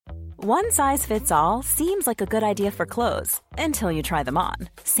One size fits all seems like a good idea for clothes until you try them on.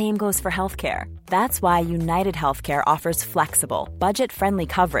 Same goes for healthcare. That's why United Healthcare offers flexible, budget-friendly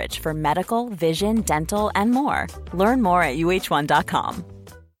coverage for medical, vision, dental, and more. Learn more at uh1.com.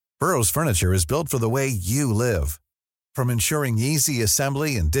 Burrow's furniture is built for the way you live. From ensuring easy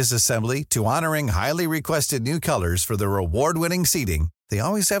assembly and disassembly to honoring highly requested new colors for their award-winning seating, they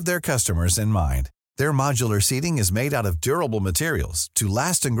always have their customers in mind. Their modular seating is made out of durable materials to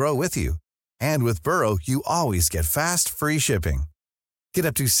last and grow with you. And with Burrow, you always get fast, free shipping. Get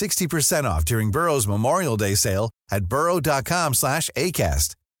up to 60% off during Burrow's Memorial Day sale at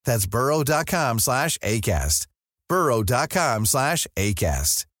burrow.com/ACAST. That's burrow.com/ACAST.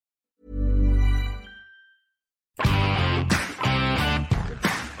 burrow.com/ACAST.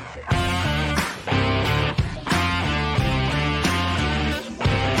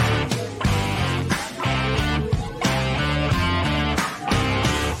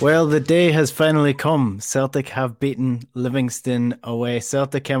 Well, the day has finally come. Celtic have beaten Livingston away.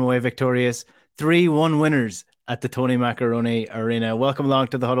 Celtic came away victorious, 3-1 winners at the Tony Macaroni Arena. Welcome along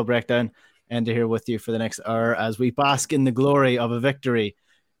to the Huddle Breakdown, and to here with you for the next hour as we bask in the glory of a victory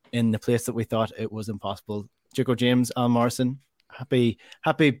in the place that we thought it was impossible. Chico James, Al Morrison, happy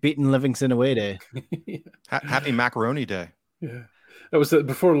beating Livingston away day. Happy Macaroni Day. Yeah. That was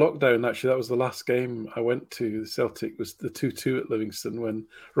before lockdown, actually. That was the last game I went to. The Celtic was the 2-2 at Livingston when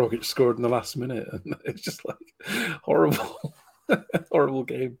Rogic scored in the last minute. And it's just like horrible, horrible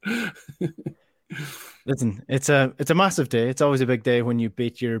game. Listen, it's a massive day. It's always a big day when you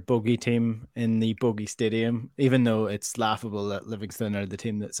beat your bogey team in the bogey stadium, even though it's laughable that Livingston are the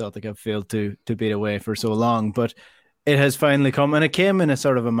team that Celtic have failed to beat away for so long. But it has finally come, and it came in a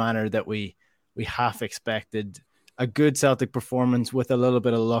sort of a manner that we half expected. A good Celtic performance with a little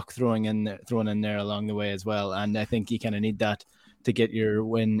bit of luck thrown in there along the way as well. And I think you kind of need that to get your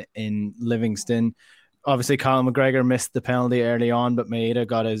win in Livingston. Obviously, Colin McGregor missed the penalty early on, but Maeda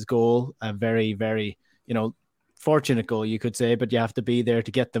got his goal. A very, very, fortunate goal, you could say, but you have to be there to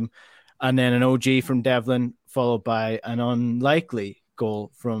get them. And then an OG from Devlin, followed by an unlikely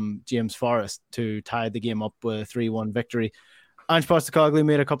goal from James Forrest to tie the game up with a 3-1 victory. Ange Postecoglou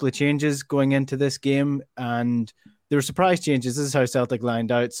made a couple of changes going into this game, and they were surprise changes. This is how Celtic lined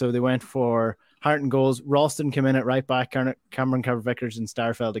out. So they went for Hart and goals. Ralston came in at right back, Cameron Carver-Vickers and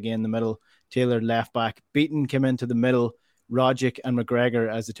Starfelt again in the middle, Taylor left back. Beaton came into the middle, Rogic and McGregor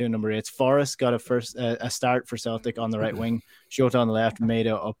as the two number 8s. Forrest got a start for Celtic on the right wing, Shota on the left,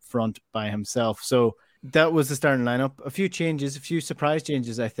 Maeda up front by himself. So that was the starting lineup. A few changes, a few surprise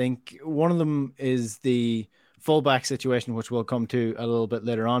changes, I think. One of them is the fullback situation, which we'll come to a little bit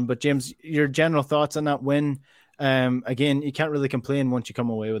later on. But James, your general thoughts on that win? Again, you can't really complain once you come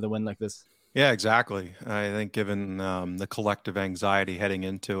away with a win like this. Yeah, exactly. I think given the collective anxiety heading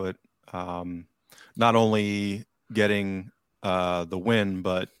into it, not only getting the win,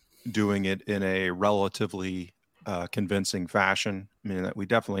 but doing it in a relatively convincing fashion. I mean, that we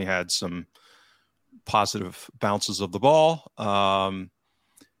definitely had some positive bounces of the ball. A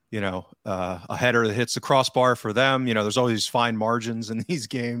header that hits the crossbar for them. There's always fine margins in these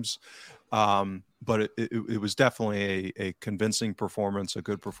games. But it was definitely a convincing performance, a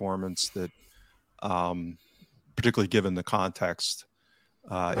good performance that, particularly given the context.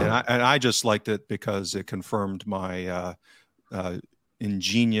 And I just liked it because it confirmed my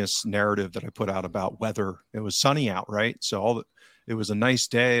ingenious narrative that I put out about weather. It was sunny out, right? So it was a nice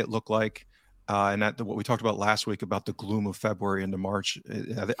day. It looked like. And that what we talked about last week about the gloom of February into March,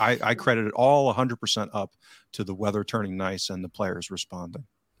 I credit it all 100% up to the weather turning nice and the players responding.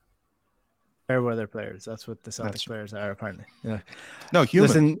 Fair weather players. That's what the Celtic players are, apparently. Yeah. No,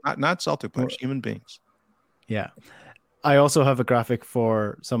 human, not Celtic players, human beings. Yeah. I also have a graphic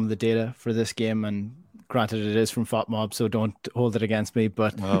for some of the data for this game, and granted it is from FOTMob, so don't hold it against me.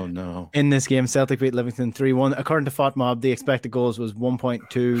 But oh no, in this game, Celtic beat Livingston 3-1. According to FOTMob, the expected goals was 1.2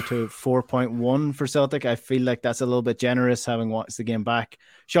 to 4.1 for Celtic. I feel like that's a little bit generous, having watched the game back.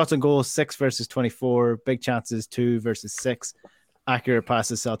 Shots on goals 6 versus 24. Big chances 2 versus 6. Accurate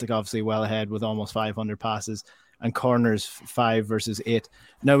passes, Celtic obviously well ahead with almost 500 passes, and corners 5 versus 8.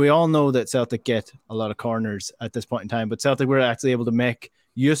 Now we all know that Celtic get a lot of corners at this point in time, but Celtic were actually able to make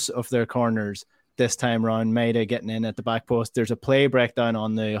use of their corners this time around. Maeda getting in at the back post. There's a play breakdown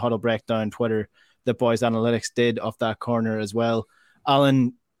on the Huddle Breakdown Twitter that Boys Analytics did of that corner as well.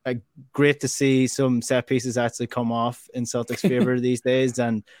 Alan, great to see some set pieces actually come off in Celtic's favour these days.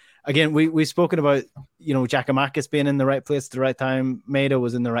 And again, we've spoken about, Giakoumakis being in the right place at the right time. Maeda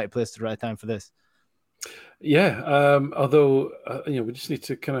was in the right place at the right time for this. Yeah, although, we just need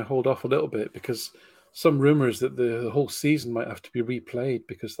to kind of hold off a little bit because some rumours that the whole season might have to be replayed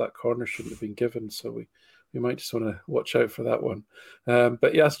because that corner shouldn't have been given. So we might just want to watch out for that one.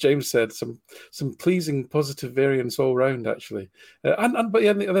 But yeah, as James said, some pleasing positive variance all round actually. But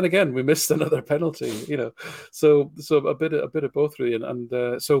then again, we missed another penalty. So a bit of both really,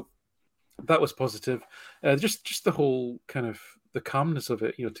 and so that was positive. Just the whole kind of the calmness of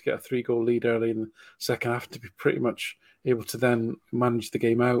it, to get a 3-goal lead early in the second half, to be pretty much able to then manage the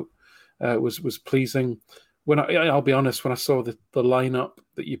game out was pleasing. I'll be honest, when I saw the lineup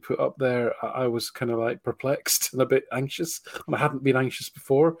that you put up there, I was kind of like perplexed and a bit anxious, and I hadn't been anxious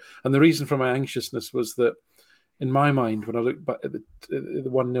before. And the reason for my anxiousness was that, in my mind, when I look back at the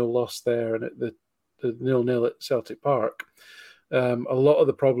 1-0 loss there and at the 0-0 at Celtic Park, a lot of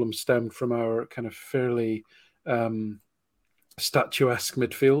the problems stemmed from our kind of fairly statuesque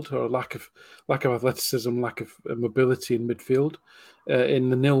midfield, or lack of athleticism, lack of mobility in midfield.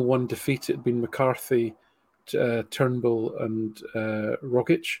 In the 0-1 defeat, it had been McCarthy, Turnbull, and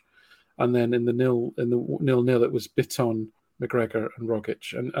Rogic, and then in the 0-0 it was Bitton, McGregor, and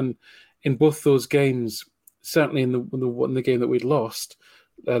Rogic. And in both those games, certainly in the game that we'd lost,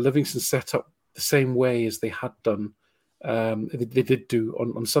 Livingston set up the same way as they had done. They did do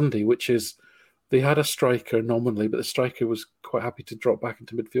on Sunday, which is they had a striker nominally, but the striker was quite happy to drop back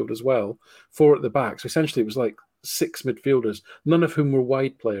into midfield as well, 4 at the back. So essentially it was like 6 midfielders, none of whom were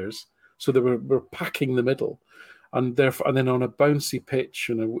wide players. So they were packing the middle. And then on a bouncy pitch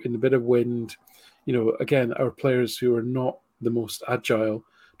and in a bit of wind, again, our players who are not the most agile,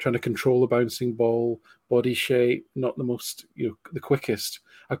 trying to control a bouncing ball, body shape, not the most, the quickest.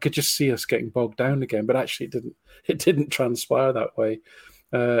 I could just see us getting bogged down again, but actually it didn't transpire that way.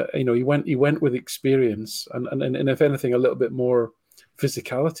 He went with experience and if anything, a little bit more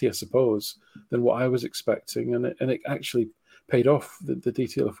physicality, I suppose, than what I was expecting, and it actually paid off. The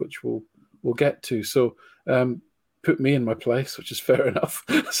detail of which we'll get to. So put me in my place, which is fair enough.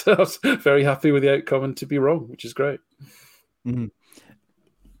 So I was very happy with the outcome, and to be wrong, which is great. Mm-hmm.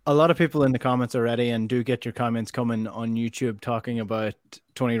 A lot of people in the comments already, and do get your comments coming on YouTube, talking about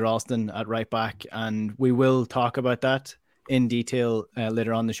Tony Ralston at right back, and we will talk about that in detail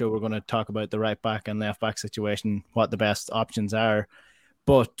later on the show. We're going to talk about the right back and left back situation, what the best options are.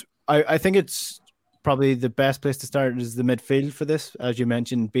 But I think it's probably the best place to start is the midfield for this. As you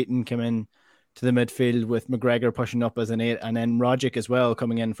mentioned, Beaton came in to the midfield with McGregor pushing up as an 8, and then Rogic as well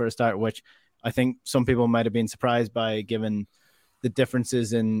coming in for a start, which I think some people might have been surprised by, given the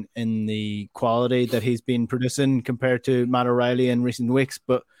differences in the quality that he's been producing compared to Matt O'Reilly in recent weeks.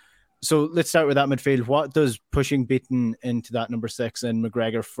 But so let's start with that midfield. What does pushing Beaton into that number 6 and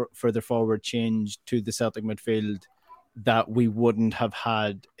McGregor further forward change to the Celtic midfield that we wouldn't have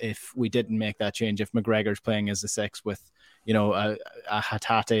had if we didn't make that change, if McGregor's playing as the 6 with, a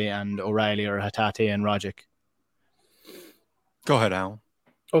Hatate and O'Reilly, or Hatate and Rogic? Go ahead, Alan.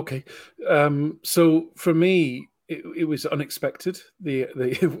 Okay. So for me, it was unexpected,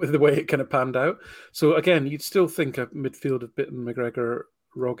 the way it kind of panned out. So again, you'd still think a midfield of Bitton, McGregor,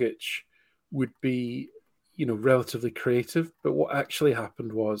 Rogic would be, relatively creative. But what actually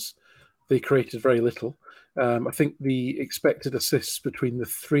happened was they created very little. I think the expected assists between the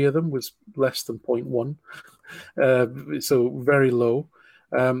 3 of them was less than 0.1, so very low.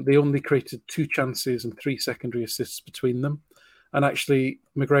 They only created 2 chances and 3 secondary assists between them. And actually,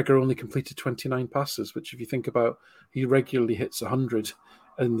 McGregor only completed 29 passes, which, if you think about, he regularly hits 100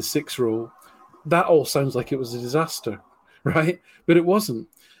 in the 6 role. That all sounds like it was a disaster, right? But it wasn't,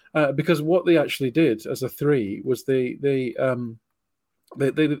 because what they actually did as a 3 was they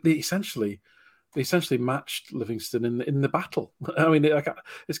essentially matched Livingston in the battle. I mean,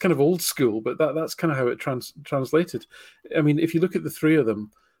 it's kind of old school, but that's kind of how it translated. I mean, if you look at the 3 of them,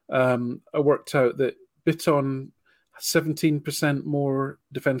 I worked out that Bitton 17% more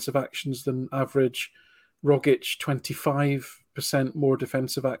defensive actions than average, Rogic 25% more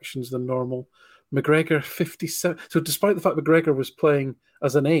defensive actions than normal, McGregor 57. So despite the fact McGregor was playing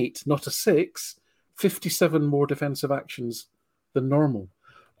as an 8, not a 6, 57 more defensive actions than normal.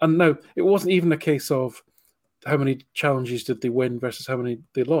 And now, it wasn't even a case of how many challenges did they win versus how many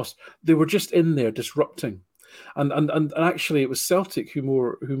they lost. They were just in there disrupting. And actually, it was Celtic who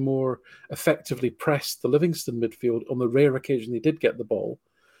more effectively pressed the Livingston midfield on the rare occasion they did get the ball,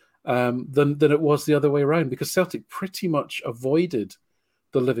 than it was the other way around, because Celtic pretty much avoided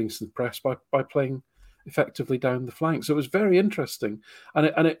the Livingston press by playing effectively down the flank. So it was very interesting.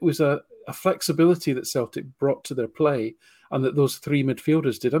 And it was a flexibility that Celtic brought to their play, and that those 3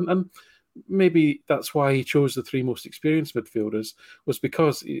 midfielders did. And maybe that's why he chose the three most experienced midfielders, was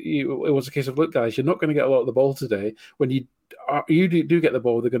because it was a case of, look, guys, you're not going to get a lot of the ball today. When you do get the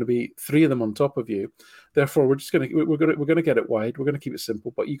ball, they're going to be three of them on top of you. Therefore, we're going to get it wide. We're going to keep it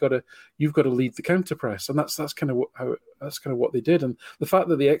simple, but you've got to lead the counter press, and that's kind of what they did. And the fact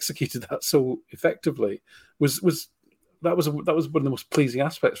that they executed that so effectively was one of the most pleasing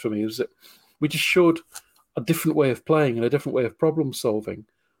aspects for me. Was that we just showed a different way of playing and a different way of problem solving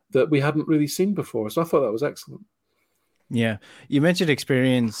that we hadn't really seen before. So I thought that was excellent. Yeah. You mentioned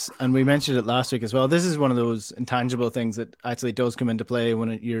experience, and we mentioned it last week as well. This is one of those intangible things that actually does come into play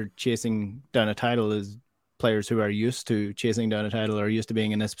when you're chasing down a title, is players who are used to chasing down a title or used to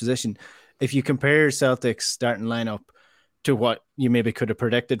being in this position. If you compare Celtic's starting lineup to what you maybe could have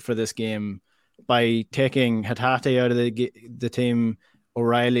predicted for this game, by taking Hatate out of the team,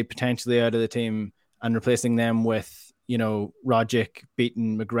 O'Reilly potentially out of the team, and replacing them with, Rogic,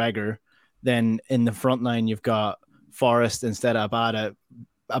 Beaton, McGregor, then in the front line you've got Forrest instead of Abada.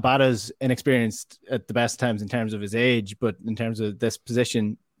 Abada's inexperienced at the best times in terms of his age, but in terms of this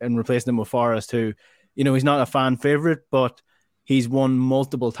position, and replacing him with Forrest, who, he's not a fan favorite, but he's won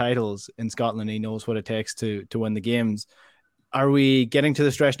multiple titles in Scotland. He knows what it takes to win the games. Are we getting to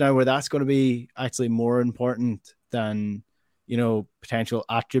the stretch now where that's going to be actually more important than, potential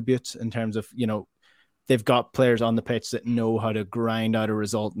attributes in terms of, they've got players on the pitch that know how to grind out a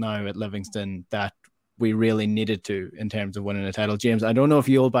result now at Livingston that we really needed to in terms of winning a title? James, I don't know if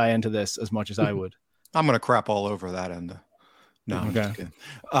you'll buy into this as much as I would. I'm going to crap all over that end. No, I'm okay. just kidding.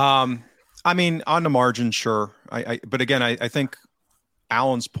 I mean, on the margin, sure. But again, I think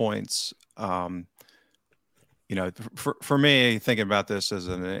Alan's points, for me, thinking about this as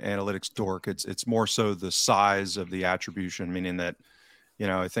an analytics dork, it's more so the size of the attribution, meaning that,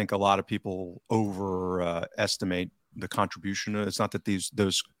 I think a lot of people overestimate the contribution. It's not that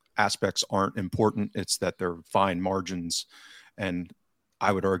those aspects aren't important. It's that they're fine margins, and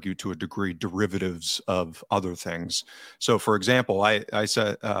I would argue to a degree derivatives of other things. So, for example, I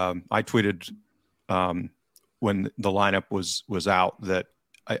said I tweeted when the lineup was out that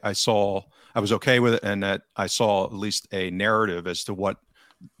I saw I was okay with it, and that I saw at least a narrative as to what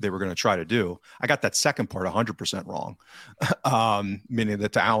they were going to try to do. I got that second part 100% wrong, meaning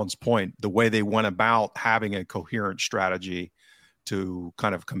that, to Alan's point, the way they went about having a coherent strategy to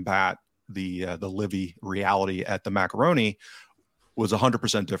kind of combat the Livy reality at the Macaroni was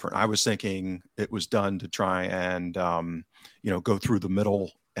 100% different. I was thinking it was done to try and go through the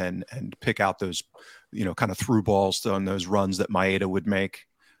middle and pick out those kind of through balls on those runs that Maeda would make,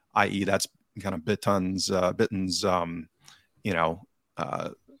 i.e. that's kind of Bitten's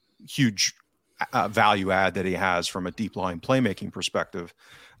huge value add that he has from a deep line playmaking perspective.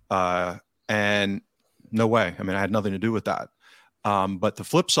 And no way. I mean, I had nothing to do with that. But the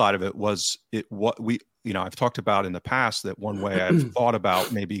flip side of it was I've talked about in the past that one way I've thought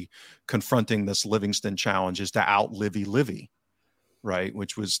about maybe confronting this Livingston challenge is to out Livy, right?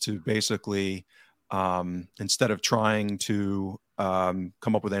 Which was to basically, instead of trying to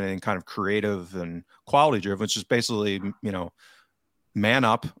come up with anything kind of creative and quality driven, it's just basically, man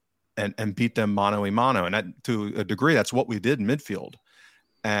up and beat them mano a mano. And that, to a degree, that's what we did in midfield.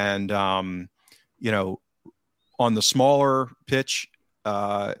 And, on the smaller pitch,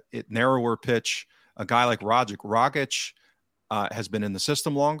 narrower pitch, a guy like Rogic has been in the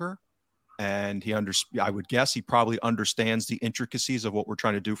system longer, and I would guess he probably understands the intricacies of what we're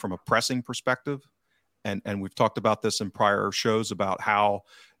trying to do from a pressing perspective. And we've talked about this in prior shows about how,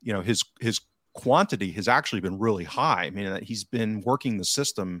 his quantity has actually been really high. I mean, that he's been working the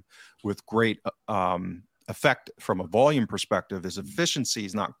system with great effect from a volume perspective. His efficiency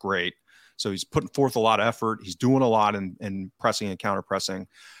is not great. So he's putting forth a lot of effort. He's doing a lot in pressing and counter pressing.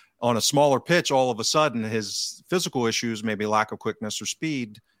 On a smaller pitch, all of a sudden, his physical issues, maybe lack of quickness or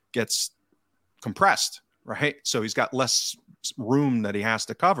speed, gets compressed, right? So he's got less room that he has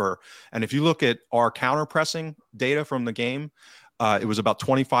to cover. And if you look at our counter pressing data from the game, it was about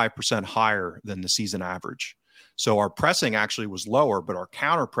 25% higher than the season average. So our pressing actually was lower, but our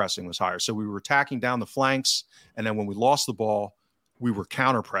counter pressing was higher. So we were attacking down the flanks, and then when we lost the ball, we were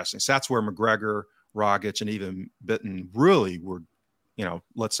counter pressing. So that's where McGregor, Rogic, and even Bitten really were,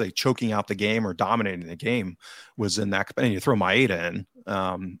 let's say choking out the game or dominating the game, was in that. And you throw Maeda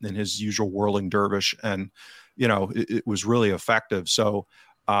in his usual whirling dervish, and it was really effective. So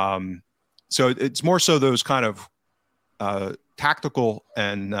it's more so those kind of tactical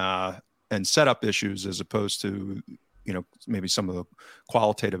and setup issues as opposed to maybe some of the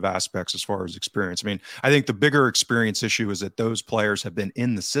qualitative aspects as far as experience. I mean, I think the bigger experience issue is that those players have been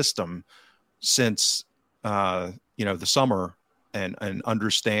in the system since the summer and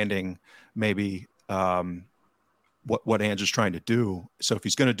understanding maybe what Ange is trying to do. So if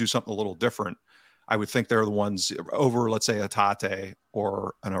he's going to do something a little different, I would think they're the ones over, let's say, a Tate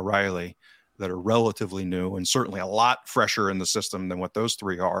or an O'Reilly that are relatively new and certainly a lot fresher in the system than what those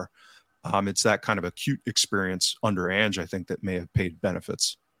three are. It's that kind of acute experience under Ange, I think, that may have paid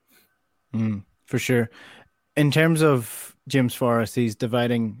benefits. For sure. In terms of James Forrest, he's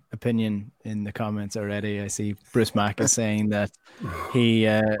dividing opinion in the comments already. I see Bruce Mack is saying that he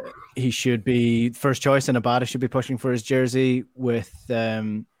should be first choice and Abada should be pushing for his jersey with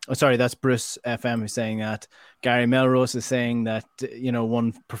that's Bruce FM who's saying that. Gary Melrose is saying that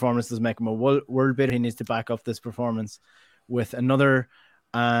one performance doesn't make him a world beater. He needs to back up this performance with another,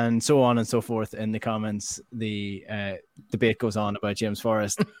 and so on and so forth. In the comments, the debate goes on about James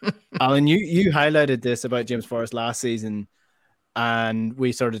Forrest. Alan, you highlighted this about James Forrest last season, and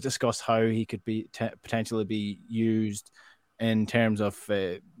we sort of discussed how he could be potentially be used in terms of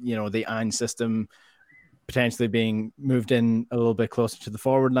the Ange system, potentially being moved in a little bit closer to the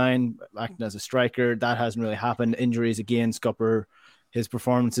forward line, acting as a striker. That hasn't really happened. Injuries again scupper his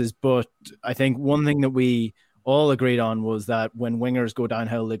performances. But I think one thing that we all agreed on was that when wingers go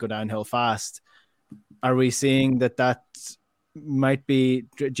downhill, they go downhill fast. Are we seeing that might be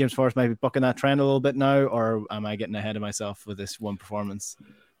James Forrest might be bucking that trend a little bit now, or am I getting ahead of myself with this one performance?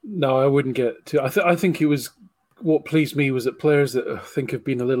 No, I wouldn't get to. I think it was what pleased me was that players that I think have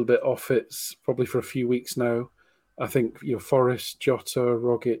been a little bit off it probably for a few weeks now. I think Forrest, Jota,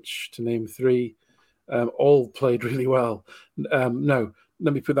 Rogic, to name three, all played really well. No,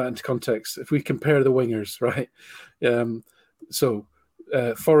 let me put that into context. If we compare the wingers, right?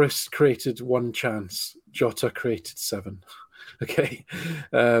 Forrest created one chance, Jota created 7. Okay.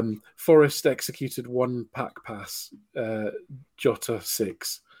 Forrest executed one pack pass, Jota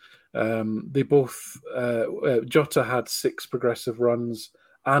 6. They both Jota had 6 progressive runs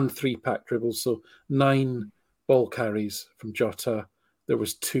and 3 pack dribbles, so 9 ball carries from Jota. There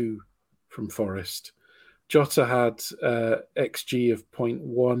was 2 from Forrest. Jota had XG of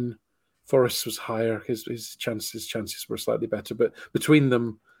 0.1. Forrest was higher. His chances were slightly better, but between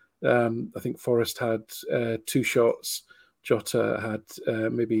them, I think Forrest had 2 shots. Jota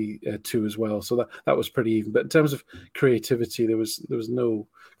had maybe 2 as well, so that was pretty even. But in terms of creativity, there was no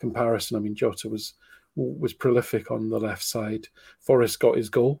comparison. I mean, Jota was prolific on the left side. Forrest got his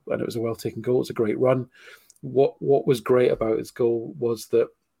goal, and it was a well taken goal. It was a great run. What was great about his goal was that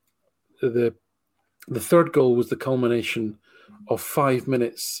the third goal was the culmination of 5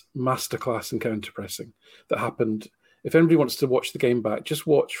 minutes masterclass in counter pressing that happened. If anybody wants to watch the game back, just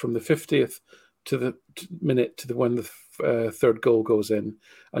watch from the 50th to the minute to when the third goal goes in,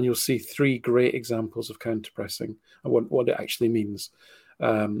 and you'll see 3 great examples of counter pressing and what it actually means.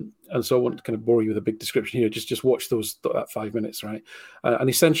 And so I won't kind of bore you with a big description here. Just watch that 5 minutes, right? And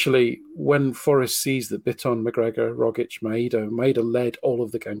essentially, when Forrest sees that Bitton, McGregor, Rogic, Maeda led all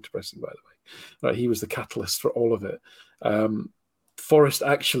of the counter pressing, by the way, right? He was the catalyst for all of it. Forrest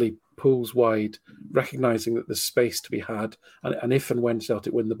actually pulls wide, recognizing that there's space to be had, and if and when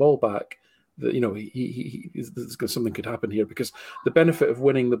Celtic win the ball back, that something could happen here, because the benefit of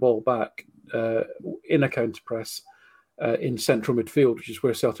winning the ball back in a counter press in central midfield, which is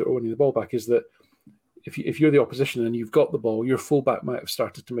where Celtic are winning the ball back, is that if you're the opposition and you've got the ball, your fullback might have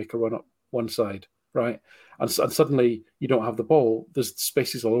started to make a run up one side, right? And suddenly you don't have the ball. There's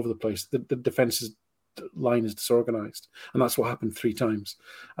spaces all over the place. The defense's line is disorganized, and that's what happened 3 times.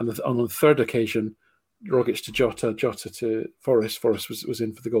 And on the third occasion, Rogic to Jota, Jota to Forrest. Forrest was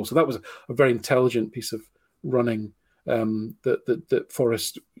in for the goal. So that was a very intelligent piece of running that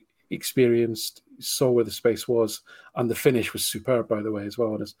Forrest experienced, saw where the space was, and the finish was superb, by the way, as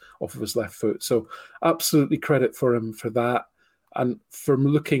well, off of his left foot. So absolutely credit for him for that, and for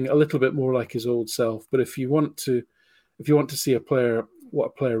looking a little bit more like his old self. But if you want to see what a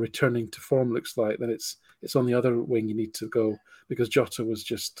player returning to form looks like, then it's on the other wing you need to go, because Jota was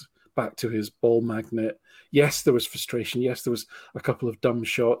just back to his ball magnet. Yes, there was frustration. Yes, there was a couple of dumb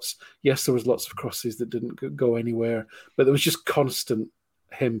shots. Yes, there was lots of crosses that didn't go anywhere. But there was just constant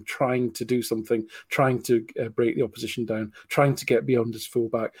him trying to do something, trying to break the opposition down, trying to get beyond his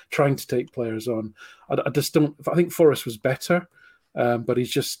fullback, trying to take players on. I just don't. I think Forrest was better, but he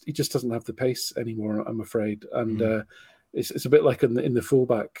just doesn't have the pace anymore, I'm afraid. And it's a bit like in the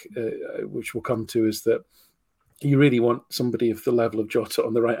fullback, which we'll come to, is that you really want somebody of the level of Jota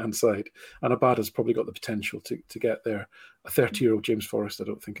on the right-hand side, and Abada's probably got the potential to get there. A 30-year-old James Forrest, I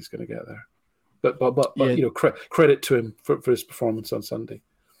don't think is going to get there. But yeah. Credit to him for his performance on Sunday.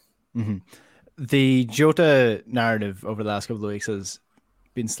 Mm-hmm. The Jota narrative over the last couple of weeks has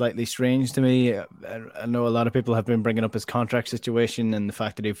been slightly strange to me. I know a lot of people have been bringing up his contract situation and the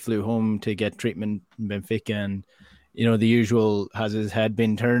fact that he flew home to get treatment in Benfica, and the usual has his head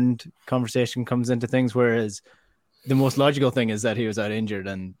been turned conversation comes into things, whereas the most logical thing is that he was out injured,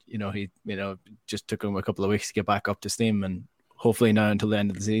 and he just took him a couple of weeks to get back up to steam, and hopefully now until the end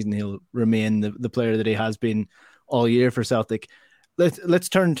of the season he'll remain the player that he has been all year for Celtic. Let's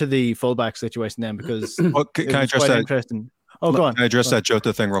turn to the fullback situation then, because can I address that? Interesting. Oh, go on. Can I address that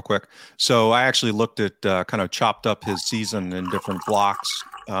Jota thing real quick? So I actually looked at kind of chopped up his season in different blocks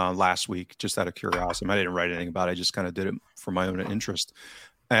last week, just out of curiosity. I didn't write anything about it. I just kind of did it for my own interest.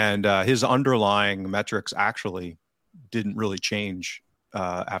 And his underlying metrics actually didn't really change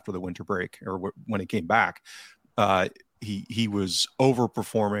after the winter break or when he came back. He was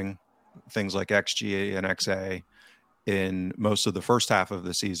overperforming things like XG and XA in most of the first half of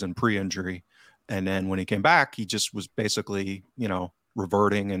the season pre-injury. And then when he came back, he just was basically,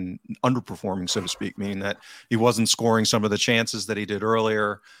 reverting and underperforming, so to speak, meaning that he wasn't scoring some of the chances that he did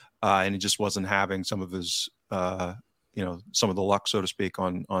earlier. And he just wasn't having some of his, some of the luck, so to speak,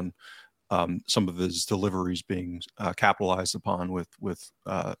 on some of his deliveries being capitalized upon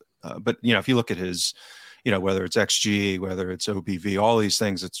but if you look at his, whether it's XG, whether it's OBV, all these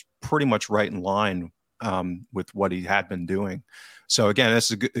things, it's pretty much right in line with what he had been doing. So again,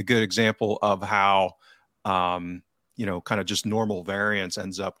 this is a good example of how, kind of just normal variance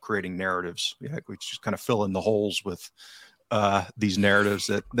ends up creating narratives. We just kind of fill in the holes with these narratives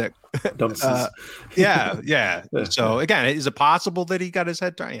that yeah. So again, is it possible that he got his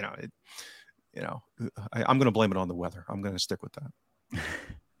head turned? I'm going to blame it on the weather. I'm going to stick with that.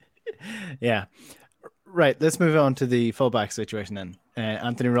 Yeah. Right. Let's move on to the fullback situation then.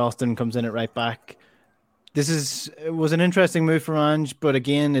 Anthony Ralston comes in at right back. It was an interesting move for Ange, but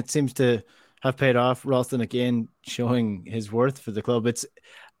again, it seems to have paid off. Ralston again showing his worth for the club.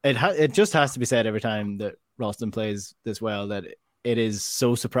 It just has to be said every time that Ralston plays this well that it is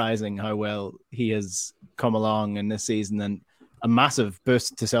so surprising how well he has come along in this season, and a massive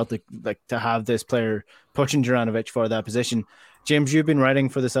boost to Celtic, like to have this player pushing Juranovic for that position. James, you've been writing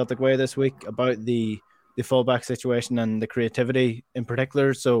for the Celtic Way this week about the fullback situation and the creativity in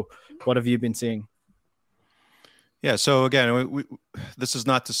particular. So what have you been seeing? Yeah. So again, this is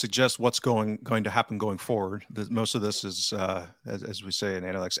not to suggest what's going to happen going forward. Most of this is, as we say in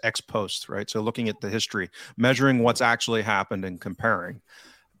analytics, ex post, right? So looking at the history, measuring what's actually happened and comparing.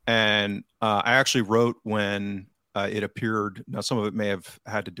 And I actually wrote when it appeared. Now, some of it may have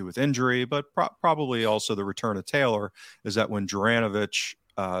had to do with injury, but probably also the return of Taylor. Is that when Juranovic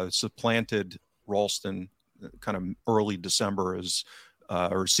supplanted Ralston, kind of early December as.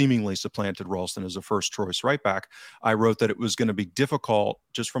 Or seemingly supplanted Ralston as a first choice right back, I wrote that it was going to be difficult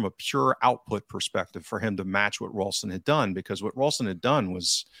just from a pure output perspective for him to match what Ralston had done, because what Ralston had done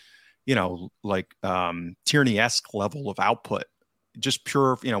was, like Tierney-esque level of output, just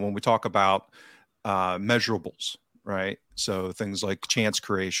pure, when we talk about measurables, right? So things like chance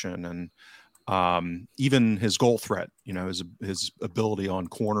creation and even his goal threat, his ability on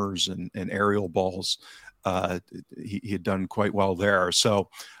corners and aerial balls. He had done quite well there.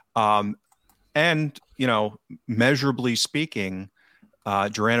 So, measurably speaking,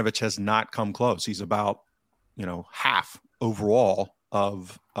 Juranovic has not come close. He's about, half overall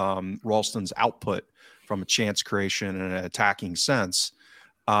of Ralston's output from a chance creation and an attacking sense.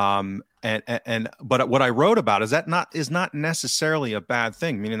 But what I wrote about is not necessarily a bad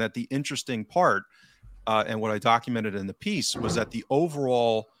thing, meaning that the interesting part, and what I documented in the piece, was that the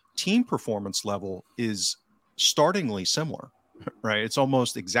overall team performance level is startlingly similar, right? It's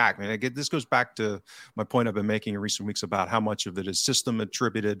almost exact. I mean, this goes back to my point I've been making in recent weeks about how much of it is system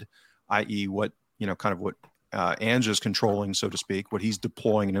attributed, i.e. what, kind of what Ange is controlling, so to speak, what he's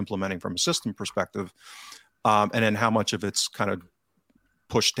deploying and implementing from a system perspective. And then how much of it's kind of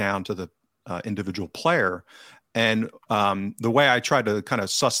pushed down to the individual player. And the way I tried to kind of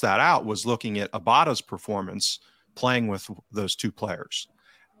suss that out was looking at Abada's performance playing with those two players.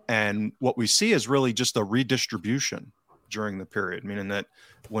 And what we see is really just a redistribution during the period, meaning that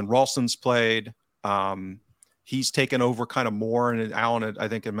when Ralston's played, he's taken over kind of more. And Alan, I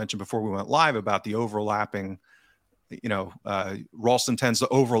think I mentioned before we went live about the overlapping, Ralston tends to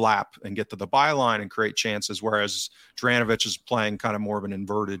overlap and get to the byline and create chances, whereas Juranovic is playing kind of more of an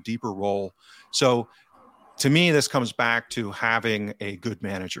inverted, deeper role. So to me, this comes back to having a good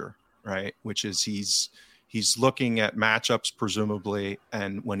manager, right? Which is he's looking at matchups, presumably,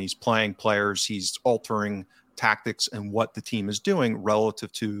 and when he's playing players, he's altering tactics and what the team is doing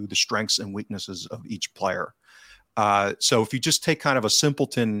relative to the strengths and weaknesses of each player. So if you just take kind of a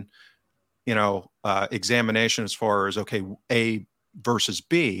simpleton, examination as far as, okay, A, versus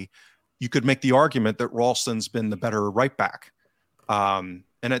B, you could make the argument that Ralston's been the better right back.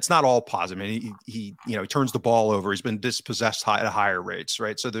 And it's not all positive. I mean, he turns the ball over. He's been dispossessed at higher rates,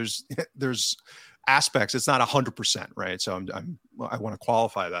 right? So there's aspects. It's not 100%, right? So I want to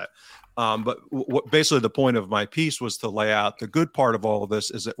qualify that. But what basically the point of my piece was to lay out the good part of all of this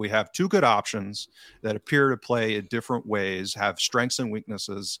is that we have two good options that appear to play in different ways, have strengths and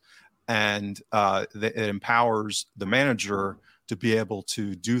weaknesses, and it empowers the manager to be able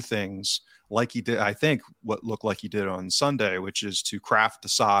to do things like he did, I think, what looked like he did on Sunday, which is to craft the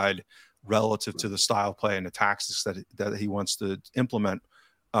side relative to the style play and the tactics that he wants to implement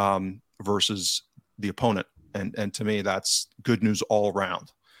versus the opponent. And to me, that's good news all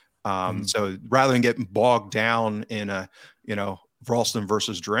around. So rather than getting bogged down in Ralston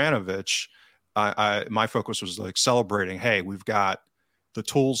versus Juranovic, my focus was like celebrating, hey, we've got the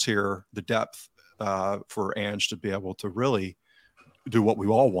tools here, the depth for Ange to be able to really do what we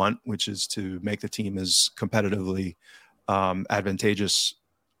all want, which is to make the team as competitively advantageous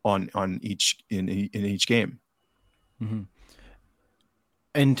in each game. Mm-hmm.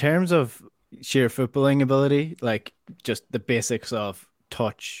 In terms of sheer footballing ability, like just the basics of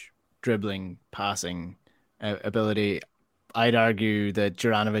touch, dribbling, passing ability, I'd argue that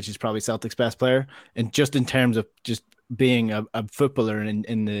Juranovic is probably Celtic's best player. And just in terms of just being a footballer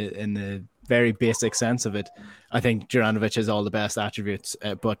in the very basic sense of it, I think Juranovic has all the best attributes,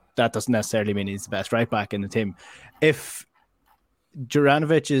 but that doesn't necessarily mean he's the best right back in the team. If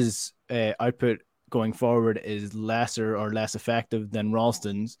Juranovic's output going forward is lesser or less effective than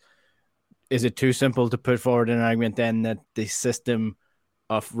Ralston's, is it too simple to put forward an argument then that the system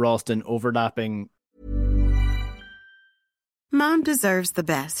of Ralston overlapping? Mom deserves the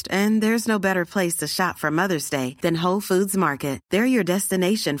best, and there's no better place to shop for Mother's Day than Whole Foods Market. They're your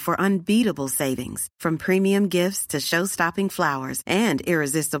destination for unbeatable savings, from premium gifts to show-stopping flowers and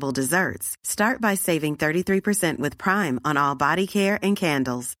irresistible desserts. Start by saving 33% with Prime on all body care and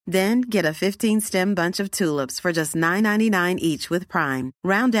candles. Then get a 15-stem bunch of tulips for just $9.99 each with Prime.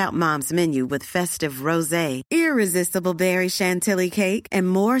 Round out Mom's menu with festive rosé, irresistible berry chantilly cake, and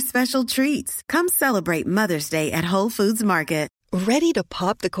more special treats. Come celebrate Mother's Day at Whole Foods Market. Ready to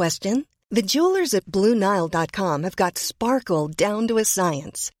pop the question? The jewelers at BlueNile.com have got sparkle down to a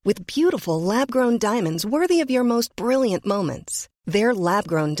science with beautiful lab-grown diamonds worthy of your most brilliant moments. Their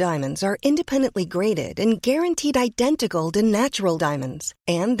lab-grown diamonds are independently graded and guaranteed identical to natural diamonds,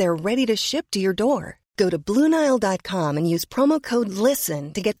 and they're ready to ship to your door. Go to BlueNile.com and use promo code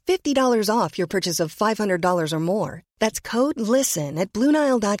LISTEN to get $50 off your purchase of $500 or more. That's code LISTEN at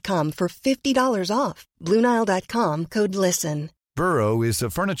BlueNile.com for $50 off. BlueNile.com, code LISTEN. Burrow is a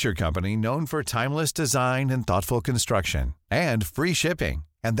furniture company known for timeless design and thoughtful construction, and free shipping,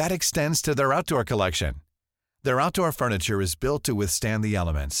 and that extends to their outdoor collection. Their outdoor furniture is built to withstand the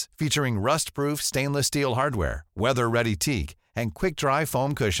elements, featuring rust-proof stainless steel hardware, weather-ready teak, and quick-dry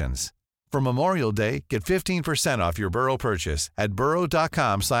foam cushions. For Memorial Day, get 15% off your Burrow purchase at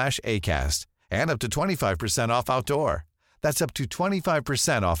burrow.com/ACAST and up to 25% off outdoor. That's up to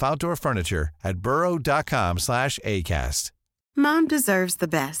 25% off outdoor furniture at burrow.com/ACAST. Mom deserves the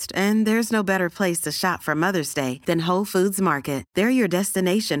best, and there's no better place to shop for Mother's Day than Whole Foods Market. They're your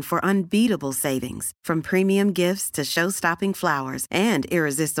destination for unbeatable savings, from premium gifts to show-stopping flowers and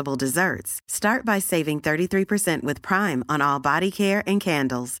irresistible desserts. Start by saving 33% with Prime on all body care and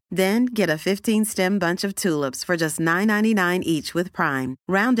candles. Then get a 15-stem bunch of tulips for just $9.99 each with Prime.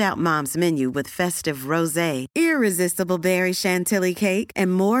 Round out Mom's menu with festive rosé, irresistible berry chantilly cake,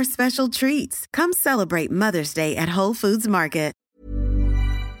 and more special treats. Come celebrate Mother's Day at Whole Foods Market.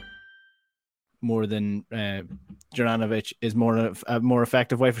 More than Juranovic is a more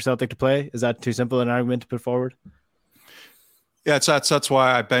effective way for Celtic to play? Is that too simple an argument to put forward? Yeah, that's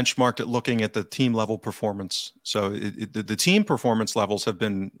why I benchmarked it looking at the team level performance. So the team performance levels have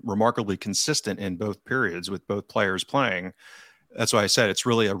been remarkably consistent in both periods with both players playing. That's why I said it's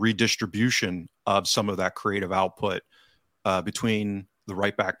really a redistribution of some of that creative output between the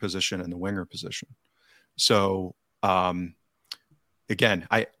right back position and the winger position. So again,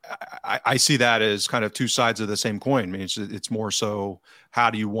 I see that as kind of two sides of the same coin. I mean, it's more so how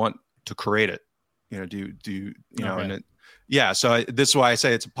do you want to create it? Do you know? Okay. And so this is why I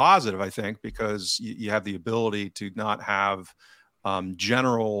say it's a positive. I think because you have the ability to not have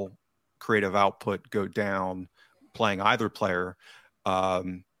general creative output go down playing either player.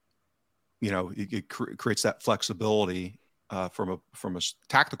 It creates that flexibility from a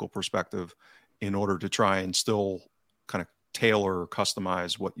tactical perspective in order to try and still kind of tailor or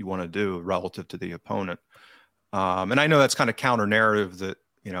customize what you want to do relative to the opponent. And I know that's kind of counter narrative that,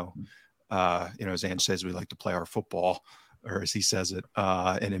 as Ange says, we like to play our football. or as he says it,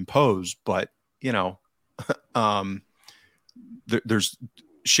 and impose. But, there's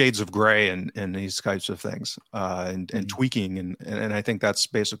shades of gray in these types of things, and tweaking. And I think that's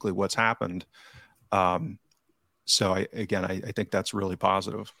basically what's happened. So I think that's really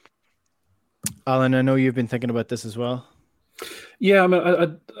positive. Alan, I know you've been thinking about this as well. Yeah, I mean,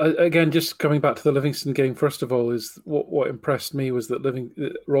 I again, just coming back to the Livingston game, first of all, is what impressed me was that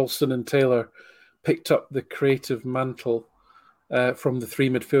Ralston and Taylor picked up the creative mantle from the three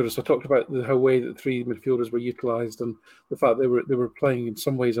midfielders. So I talked about the way that the three midfielders were utilised, and the fact they were playing in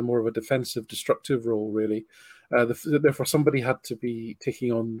some ways a more of a defensive, destructive role, really. Therefore, somebody had to be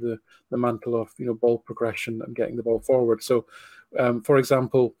taking on the mantle of ball progression and getting the ball forward. So, for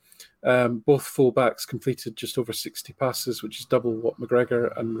example, both full-backs completed just over 60 passes, which is double what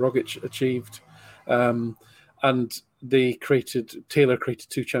McGregor and Rogic achieved. And Taylor created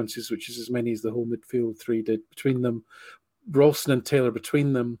 2 chances, which is as many as the whole midfield three did between them. Ralston and Taylor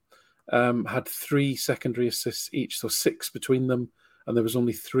between them had 3 secondary assists each, so 6 between them. And there was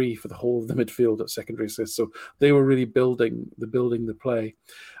only 3 for the whole of the midfield at secondary assists. So they were really building the play.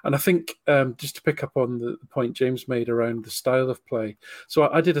 And I think just to pick up on the point James made around the style of play. So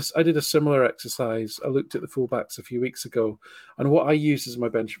I did a similar exercise. I looked at the fullbacks a few weeks ago, and what I used as my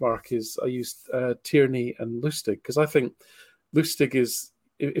benchmark is I used Tierney and Lustig, because I think Lustig is,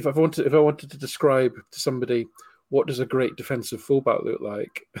 if I wanted to describe to somebody what does a great defensive fullback look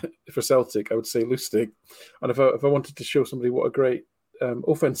like for Celtic, I would say Lustig. And if I wanted to show somebody what a great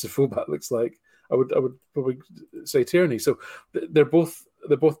offensive fullback looks like, I would probably say Tierney. So they're both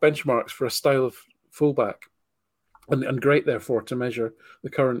benchmarks for a style of fullback, and great therefore to measure the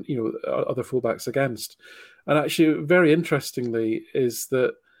current other fullbacks against. And actually, very interestingly, is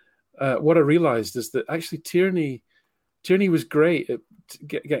that what I realised is that actually Tierney was great at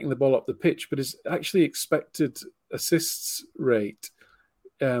getting the ball up the pitch, but his actually expected assists rate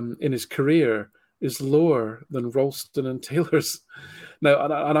in his career is lower than Ralston and Taylor's. Now,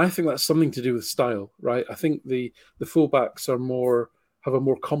 and I think that's something to do with style, right? I think the fullbacks have a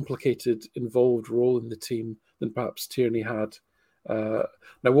more complicated, involved role in the team than perhaps Tierney had.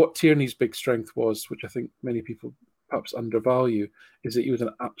 Now, what Tierney's big strength was, which I think many people perhaps undervalue, is that he was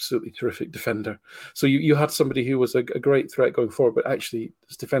an absolutely terrific defender. So you had somebody who was a great threat going forward, but actually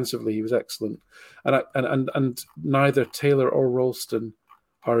defensively he was excellent. And neither Taylor or Ralston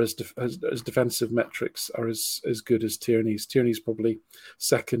are as defensive metrics are as good as Tierney's. Tierney's probably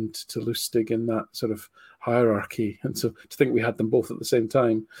second to Lustig in that sort of hierarchy. And so to think we had them both at the same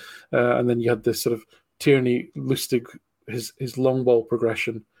time, and then you had this sort of Tierney, Lustig, his long ball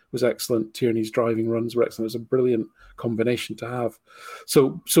progression was excellent. Tierney's driving runs were excellent. It was a brilliant combination to have.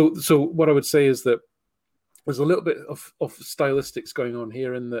 So what I would say is that there's a little bit of stylistics going on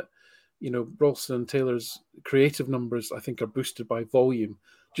here, in that Ralston and Taylor's creative numbers, I think, are boosted by volume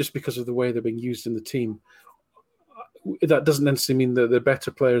just because of the way they're being used in the team. That doesn't necessarily mean that they're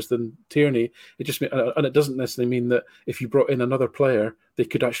better players than Tierney. It doesn't necessarily mean that if you brought in another player, they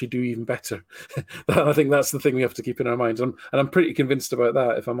could actually do even better. I think that's the thing we have to keep in our minds. And I'm pretty convinced about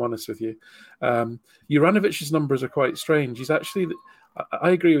that, if I'm honest with you. Juranovic's numbers are quite strange. He's actually,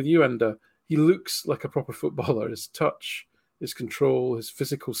 I agree with you, Enda. He looks like a proper footballer. His touch, his control, his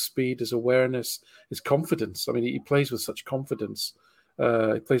physical speed, his awareness, his confidence. I mean, he plays with such confidence.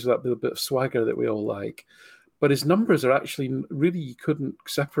 He plays with that little bit of swagger that we all like. But his numbers are actually really, you couldn't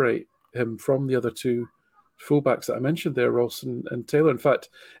separate him from the other 2 fullbacks that I mentioned there, Ralston and Taylor. In fact,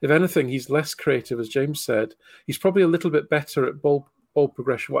 if anything, he's less creative, as James said. He's probably a little bit better at ball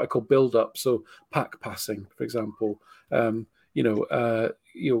progression, what I call build-up, so pack passing, for example.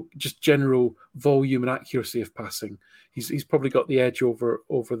 Just general volume and accuracy of passing. He's probably got the edge over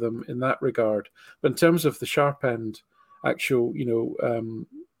them in that regard. But in terms of the sharp end, actual,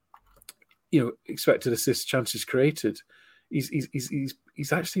 expected assists, chances created,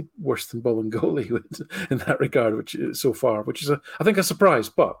 he's actually worse than Bolingoli in that regard, which is I think a surprise.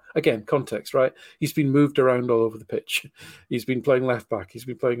 But again, context, right? He's been moved around all over the pitch. He's been playing left back. He's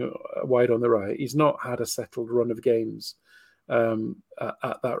been playing wide on the right. He's not had a settled run of games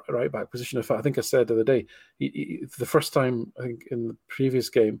at that right back position. In fact, I think I said the other day, for the first time, I think in the previous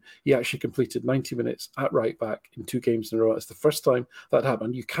game, he actually completed 90 minutes at right back in 2 games in a row. It's the first time that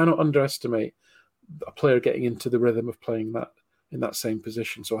happened. You cannot underestimate a player getting into the rhythm of playing that in that same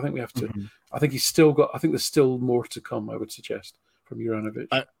position. So I think we have to. Mm-hmm. I think there's still more to come, I would suggest, from Juranovic.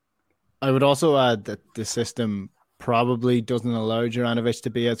 I would also add that the system probably doesn't allow Juranovic to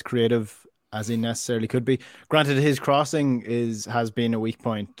be as creative as he necessarily could be. Granted, his crossing has been a weak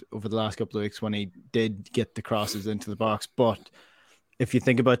point over the last couple of weeks when he did get the crosses into the box. But if you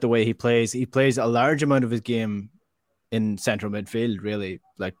think about the way he plays a large amount of his game in central midfield, really,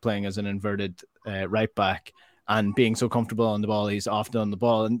 like playing as an inverted right back and being so comfortable on the ball. He's often on the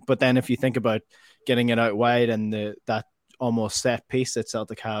ball. But then if you think about getting it out wide and that almost set piece that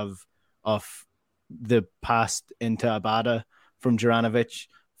Celtic have of the pass into Abada from Juranovic,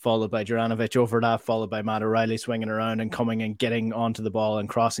 followed by Juranovic over that, followed by Matt O'Reilly swinging around and coming and getting onto the ball and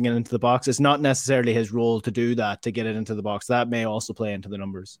crossing it into the box. It's not necessarily his role to do that, to get it into the box. That may also play into the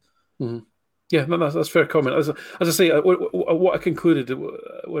numbers. Mm-hmm. Yeah, no, that's a fair comment. As I say, what I concluded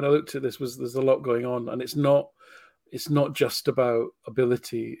when I looked at this was there's a lot going on, and it's not just about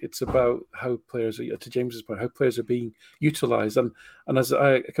ability. It's about how players are, to James's point, how players are being utilised. And as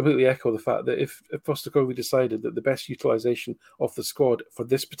I completely echo the fact that if Postecoglou decided that the best utilisation of the squad for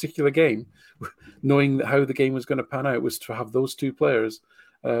this particular game, knowing how the game was going to pan out, was to have those two players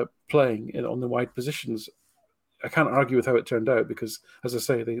playing on the wide positions, I can't argue with how it turned out, because, as I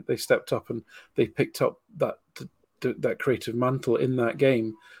say, they stepped up and they picked up that creative mantle in that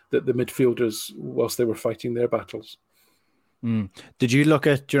game that the midfielders, whilst they were fighting their battles. Did you look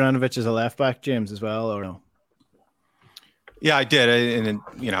at Juranovic as a left back, James, as well, or no? Yeah, I did, and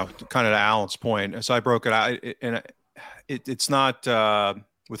kind of to Alan's point. So I broke it out, and it's not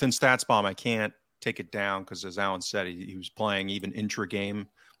within StatsBomb. I can't take it down because, as Alan said, he was playing even intra-game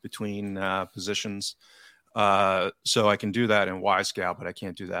between positions. So I can do that in Wyscout, but I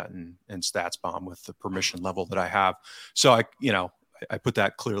can't do that in StatsBomb with the permission level that I have. So I put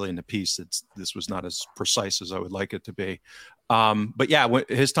that clearly in the piece that this was not as precise as I would like it to be. But yeah,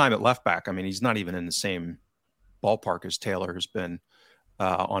 his time at left back, I mean, he's not even in the same ballpark as Taylor has been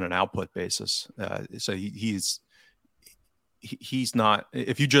on an output basis. So he's not,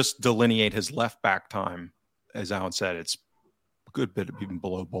 if you just delineate his left back time, as Alan said, it's a good bit even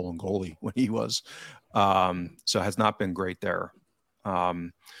below Bolingoli when he was. So has not been great there.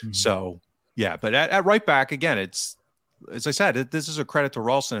 So yeah, but at right back, again, it's, as I said, this is a credit to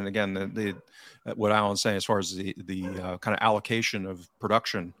Ralston. And again, what Alan's saying as far as the kind of allocation of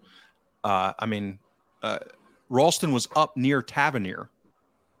production. Ralston was up near Tavernier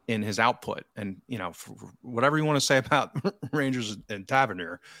in his output, and for whatever you want to say about Rangers and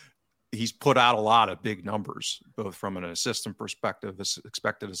Tavernier, he's put out a lot of big numbers, both from an assistant perspective,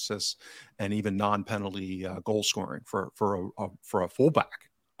 expected assists, and even non-penalty goal scoring for a fullback.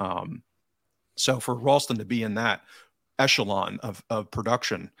 So for Ralston to be in that echelon of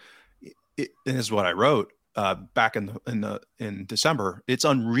production, it is what I wrote back in December. It's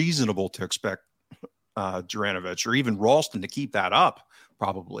unreasonable to expect Juranovic or even Ralston to keep that up,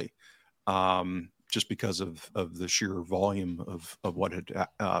 probably, just because of the sheer volume of what had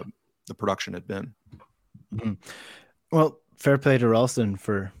the production had been. Mm-hmm. Well, fair play to Ralston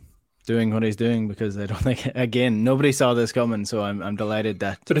for doing what he's doing, because I don't think, again, nobody saw this coming. So I'm delighted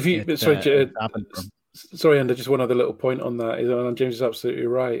that. But if you, happened. Sorry, Andy, just one other little point on that. And James is absolutely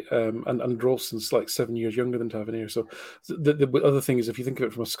right. And Ralston's like 7 years younger than Tavernier. So the other thing is, if you think of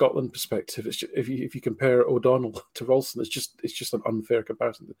it from a Scotland perspective, it's just, if you compare O'Donnell to Ralston, it's just an unfair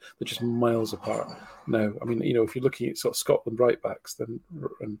comparison. They're just miles apart now. I mean, if you're looking at sort of Scotland right backs, then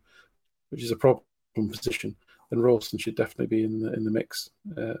which is a problem position, then Ralston should definitely be in the mix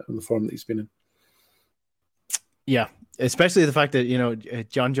in the form that he's been in. Yeah, especially the fact that,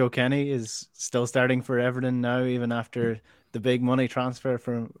 John Joe Kenny is still starting for Everton now, even after the big money transfer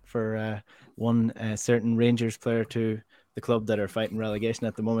for one certain Rangers player to the club that are fighting relegation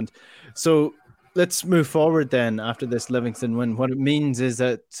at the moment. So let's move forward then after this Livingston win. What it means is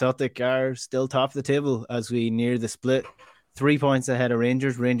that Celtic are still top of the table as we near the split, 3 points ahead of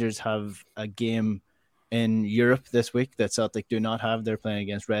Rangers. Rangers have a game in Europe this week that Celtic do not have. They're playing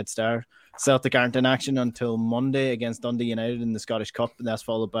against Red Star. Celtic aren't in action until Monday against Dundee United in the Scottish Cup, and that's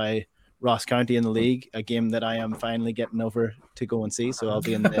followed by Ross County in the league, a game that I am finally getting over to go and see. So I'll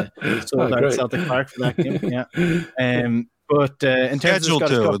be in the sold-out Celtic Park for that game. Yeah. But in terms of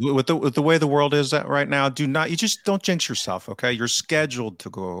Cup, with the way the world is at right now, you just don't jinx yourself. Okay, you're scheduled to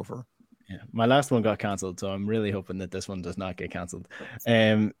go over. Yeah, my last one got cancelled, so I'm really hoping that this one does not get cancelled.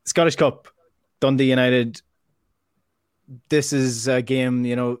 Scottish Cup, Dundee United. This is a game,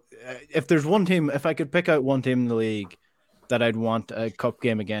 if there's one team, if I could pick out one team in the league that I'd want a cup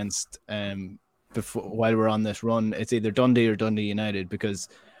game against while we're on this run, it's either Dundee or Dundee United, because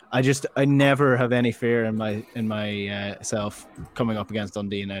I never have any fear in my self coming up against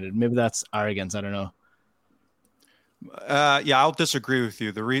Dundee United. Maybe that's arrogance, I don't know. Yeah, I'll disagree with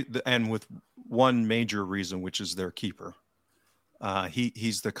you. And with one major reason, which is their keeper.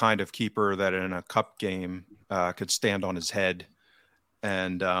 He's the kind of keeper that in a cup game could stand on his head,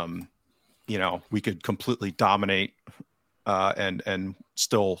 and we could completely dominate and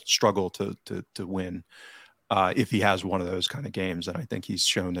still struggle to win. if he has one of those kind of games. And I think he's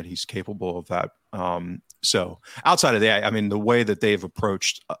shown that he's capable of that. So outside of that, I mean, the way that they've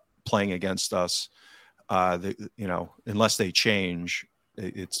approached playing against us, unless they change,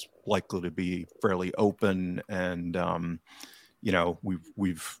 it's likely to be fairly open. And,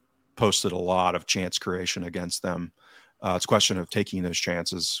 we've posted a lot of chance creation against them. It's a question of taking those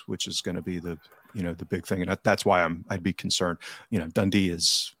chances, which is going to be the big thing. And that's why I'd be concerned. Dundee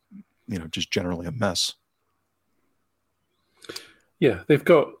is, just generally a mess. Yeah, they've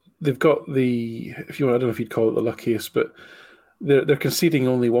got the, I don't know if you'd call it the luckiest, but they're conceding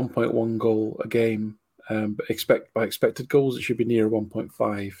only 1.1 goal a game. But by expected goals, it should be near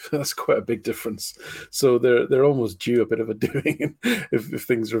 1.5. That's quite a big difference. So they're almost due a bit of a doing if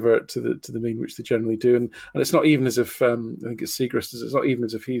things revert to the mean, which they generally do. And it's not even as if I think it's Segrist. It's not even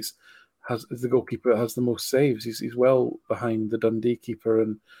as if has the goalkeeper that has the most saves. He's well behind the Dundee keeper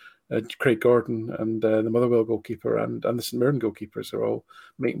and Craig Gordon and the Motherwell goalkeeper and the St Mirren goalkeepers are all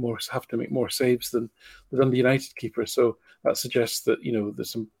have to make more saves than the Dundee United keeper. So that suggests that there's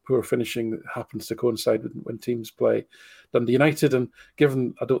some poor finishing that happens to coincide with when teams play Dundee United. And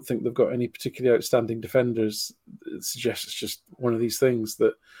given I don't think they've got any particularly outstanding defenders, it suggests it's just one of these things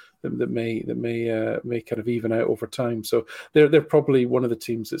that may kind of even out over time. So they're probably one of the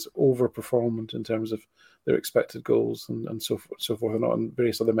teams that's overperformant in terms of their expected goals and so forth and on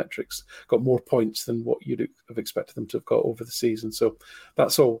various other metrics, got more points than what you'd have expected them to have got over the season. So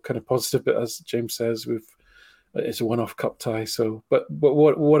that's all kind of positive. But as James says, it's a one-off cup tie. So, but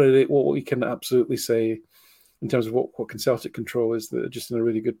what we can absolutely say in terms of what can Celtic control is that they're just in a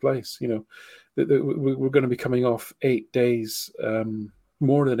really good place. We're going to be coming off 8 days,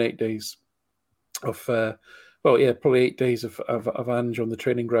 more than 8 days of, probably 8 days of Ange on the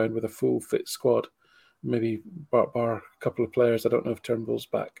training ground with a full fit squad. Maybe bar a couple of players. I don't know if Turnbull's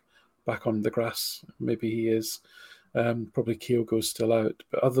back on the grass. Maybe he is. Probably Kyogo's still out.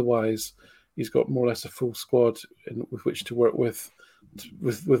 But otherwise, he's got more or less a full squad with which to work with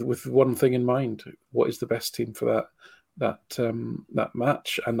one thing in mind. What is the best team for that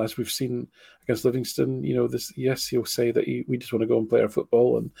match? And as we've seen against Livingston, he'll say that we just want to go and play our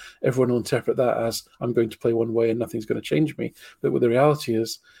football, and everyone will interpret that as I'm going to play one way and nothing's going to change me. But what the reality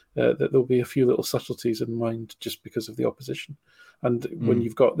is that there'll be a few little subtleties in mind just because of the opposition. And when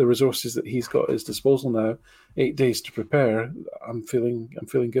you've got the resources that he's got at his disposal now, 8 days to prepare, I'm feeling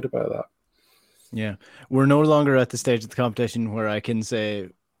good about that. Yeah, we're no longer at the stage of the competition where I can say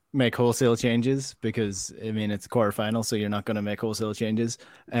make wholesale changes, because it's a quarterfinal, so you're not going to make wholesale changes.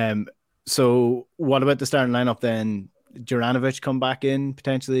 So what about the starting lineup then? Juranovic come back in,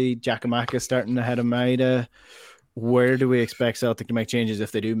 potentially Giacomacca starting ahead of Maeda. Where do we expect Celtic to make changes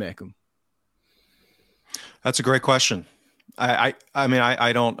if they do make them? That's a great question. I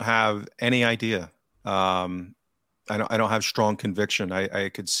don't have any idea. I don't have strong conviction. I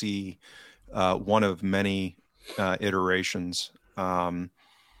could see one of many iterations.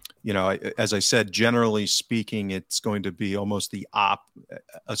 As I said, generally speaking, it's going to be almost the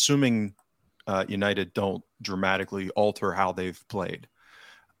assuming United don't dramatically alter how they've played.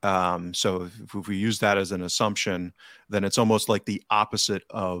 So if we use that as an assumption, then it's almost like the opposite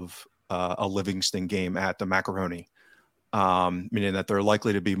of a Livingston game at the Macaroni, meaning that they're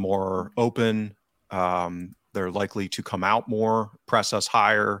likely to be more open. They're likely to come out more, press us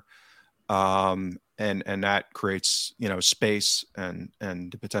higher. And that creates, space and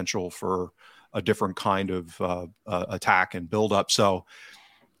the potential for a different kind of attack and build up. So,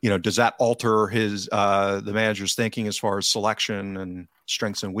 does that alter the manager's thinking as far as selection and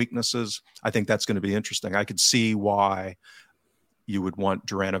strengths and weaknesses? I think that's going to be interesting. I could see why you would want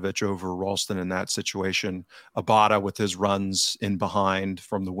Juranovic over Ralston in that situation. Abada with his runs in behind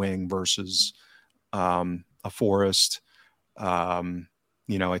from the wing versus a Forrest.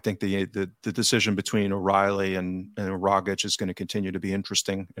 I think the decision between O'Reilly and Rogic is going to continue to be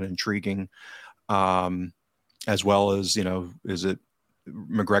interesting and intriguing, as well as, is it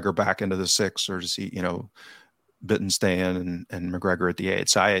McGregor back into the 6, or does he, Bitton stay in and McGregor at the 8?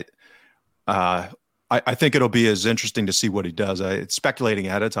 So I think it'll be as interesting to see what he does. It's speculating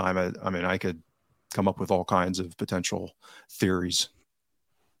ahead of time. I could come up with all kinds of potential theories.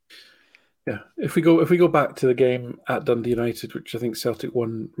 Yeah, if we go back to the game at Dundee United, which I think Celtic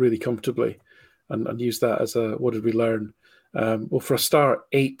won really comfortably, and use that as what did we learn? Well, for a start,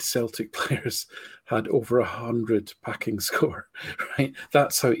 8 Celtic players had over 100 packing score. Right,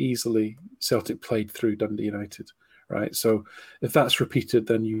 that's how easily Celtic played through Dundee United. Right, so if that's repeated,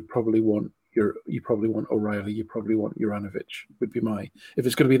 then you probably want O'Reilly, you probably want Juranovic. Would be if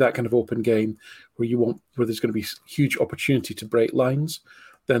it's going to be that kind of open game where there's going to be huge opportunity to break lines.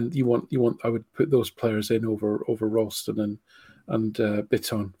 then you want. I would put those players in over Ralston and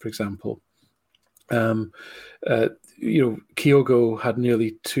Bitton, for example. Kyogo had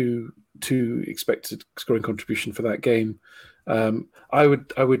nearly two expected scoring contribution for that game. I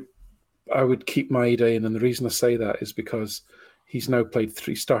would keep Maeda in, and the reason I say that is because he's now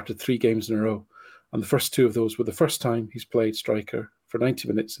started 3 games in a row, and the first 2 of those were the first time he's played striker for 90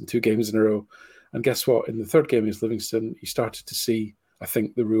 minutes in 2 games in a row. And guess what? In the 3rd game against Livingston, he started to see, I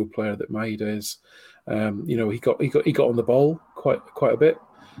think, the real player that Maeda is. He got on the ball quite a bit.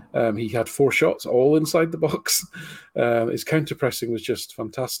 He had 4 shots, all inside the box. His counter pressing was just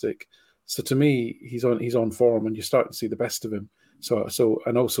fantastic. So to me, he's on form, and you're starting to see the best of him. So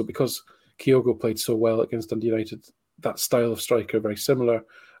and also because Kyogo played so well against Dundee United, that style of striker very similar.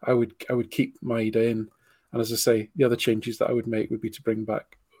 I would keep Maeda in, and as I say, the other changes that I would make would be to bring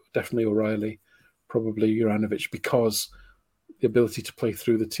back definitely O'Reilly, probably Juranovic, because the ability to play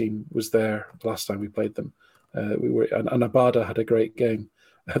through the team was there the last time we played them. And Abada had a great game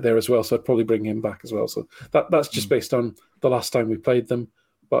there as well, so I'd probably bring him back as well. So that's just based on the last time we played them.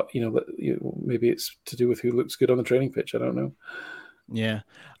 But maybe it's to do with who looks good on the training pitch. I don't know. Yeah,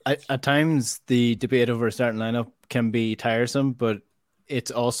 at times the debate over a starting lineup can be tiresome, but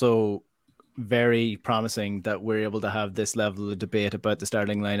it's also very promising that we're able to have this level of debate about the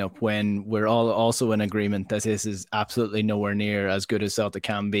starting lineup when we're all also in agreement that this is absolutely nowhere near as good as Celtic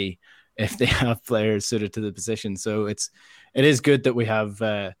can be if they have players suited to the position. So it is good that we have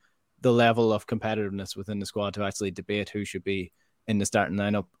the level of competitiveness within the squad to actually debate who should be in the starting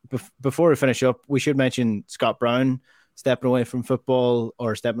lineup. Before we finish up, we should mention Scott Brown stepping away from football,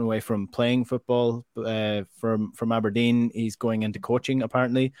 or stepping away from playing football from Aberdeen. He's going into coaching,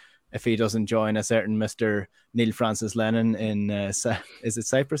 apparently, if he doesn't join a certain Mr. Neil Francis Lennon in, is it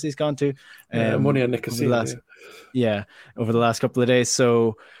Cyprus he's gone to? Ammonia Nicosia. Over the last couple of days.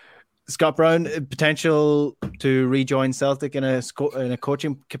 So Scott Brown, potential to rejoin Celtic in a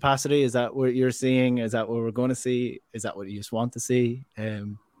coaching capacity. Is that what you're seeing? Is that what we're going to see? Is that what you just want to see?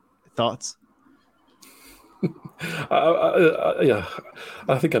 Thoughts?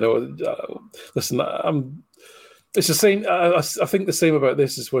 I think I know. Listen, it's the same. I think the same about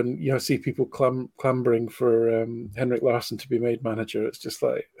this is when see people clambering for Henrik Larsson to be made manager. It's just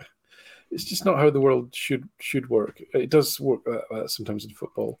like, it's just not how the world should work. It does work sometimes in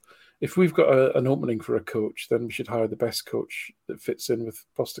football. If we've got an opening for a coach, then we should hire the best coach that fits in with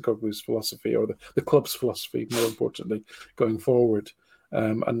Postecoglou's philosophy, or the club's philosophy, more importantly, going forward.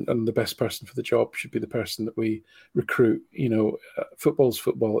 And the best person for the job should be the person that we recruit. Football's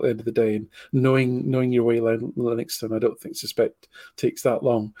football at the end of the day, and knowing your way around Livingston, I don't suspect takes that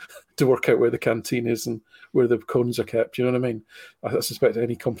long to work out where the canteen is and where the cones are kept. You know what I mean? I suspect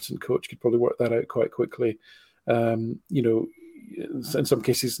any competent coach could probably work that out quite quickly. In some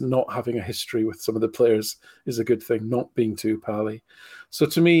cases, not having a history with some of the players is a good thing, not being too pally. So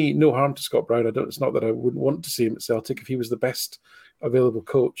to me, no harm to Scott Brown. It's not that I wouldn't want to see him at Celtic. If he was the best available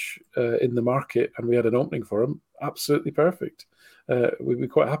coach in the market and we had an opening for him, absolutely perfect. We'd be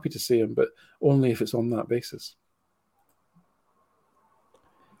quite happy to see him, but only if it's on that basis.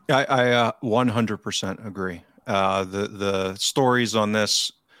 I 100% agree. The stories on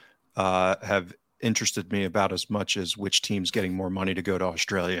this have interested me about as much as which team's getting more money to go to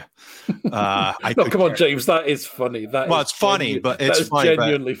Australia. Come on, James, that is funny. It's funny, but it's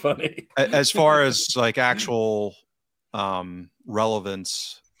genuinely funny. As far as like actual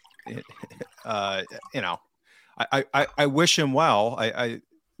relevance, I wish him well.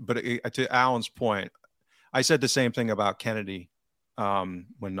 But to Alan's point, I said the same thing about Kennedy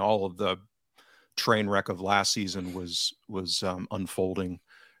when all of the train wreck of last season was unfolding,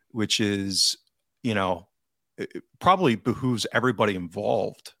 which is, it probably behooves everybody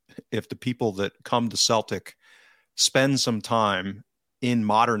involved if the people that come to Celtic spend some time in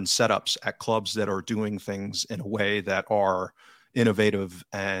modern setups at clubs that are doing things in a way that are innovative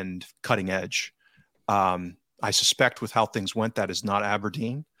and cutting edge. I suspect with how things went, that is not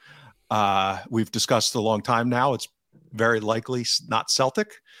Aberdeen. We've discussed a long time now. It's very likely not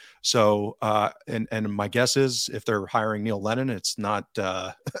Celtic. So, and my guess is if they're hiring Neil Lennon, it's not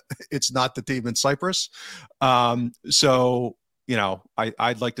the team in Cyprus. So,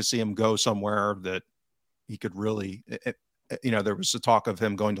 I'd like to see him go somewhere that he could really, there was a talk of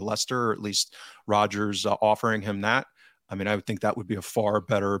him going to Leicester, or at least Rodgers offering him that. I mean, I would think that would be a far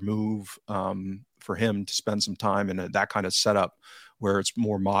better move for him to spend some time in that kind of setup where it's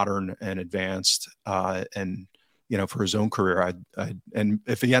more modern and advanced, and for his own career. And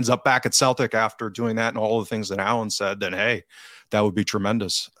if he ends up back at Celtic after doing that and all the things that Alan said, then hey, that would be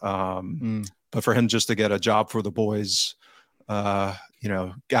tremendous. But for him just to get a job for the boys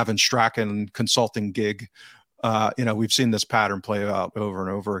Gavin Strachan consulting gig. We've seen this pattern play out over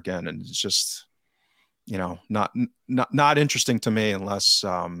and over again, and it's just, not interesting to me unless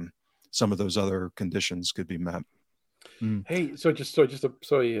some of those other conditions could be met. Hey, sorry to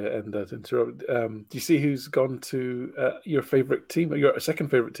interrupt. Do you see who's gone to your favorite team, your second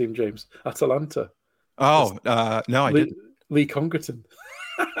favorite team, James? Atalanta. Oh, no, I didn't. Lee Congerton.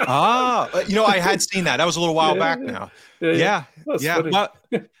 I had seen that. That was a little while back now. Yeah.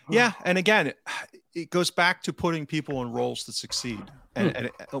 Yeah. And again, it goes back to putting people in roles to succeed.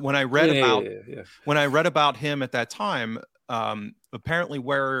 And when I read about him at that time, apparently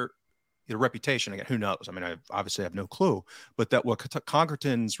where the reputation, again, who knows? I mean, I obviously have no clue, but that what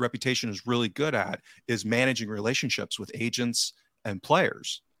Congerton's reputation is really good at is managing relationships with agents and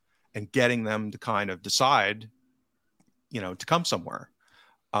players and getting them to kind of decide, to come somewhere.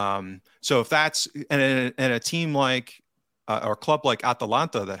 So if that's and a team like or a club like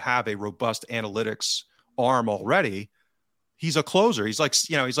Atalanta that have a robust analytics arm already, he's a closer. He's like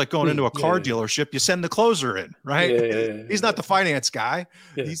going into a car dealership. You send the closer in, right? He's not the finance guy.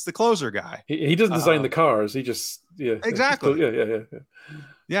 Yeah. He's the closer guy. He doesn't design the cars. He just exactly.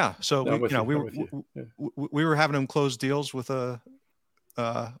 Yeah. So we were having him close deals with a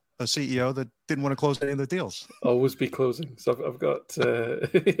CEO that didn't want to close any of the deals. Always be closing. So I've got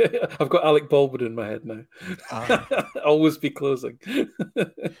I've got Alec Baldwin in my head now. Always be closing.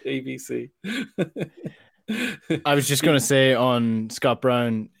 ABC. I was just going to say on Scott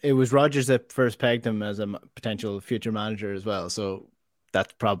Brown, it was Rodgers that first pegged him as a potential future manager as well. So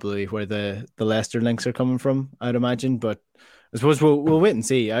that's probably where the Leicester links are coming from, I'd imagine. But I suppose we'll wait and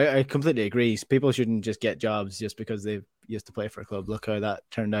see. I completely agree. People shouldn't just get jobs just because they used to play for a club. Look how that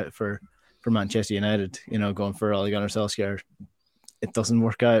turned out for Manchester United, going for Ole Gunnar Solskjaer. It doesn't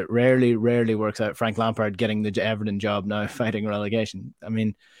work out. Rarely works out. Frank Lampard getting the Everton job now, fighting relegation. I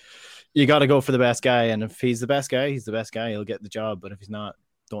mean, you got to go for the best guy. And if he's the best guy, he's the best guy. He'll get the job. But if he's not,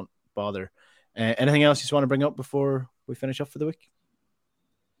 don't bother. Anything else you just want to bring up before we finish up for the week?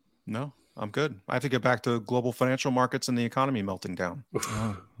 No, I'm good. I have to get back to global financial markets and the economy melting down.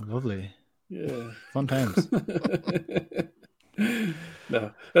 Oh, lovely. Yeah. Fun times.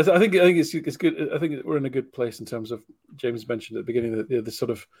 No, I think it's good. I think we're in a good place in terms of, James mentioned at the beginning that the sort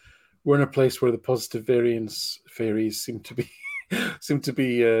of, we're in a place where the positive variance fairies seem to be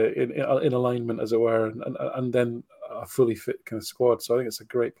in alignment, as it were, and then a fully fit kind of squad. So I think it's a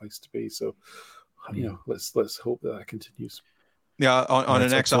great place to be. So, let's hope that continues. Yeah, on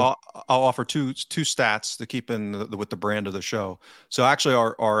an X, I'll offer two stats to keep in with the brand of the show. So actually,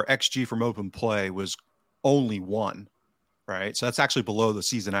 our XG from open play was only 1, right? So that's actually below the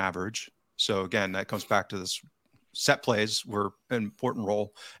season average. So again, that comes back to this set plays were an important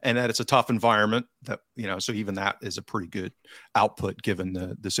role, and that it's a tough environment. That so even that is a pretty good output given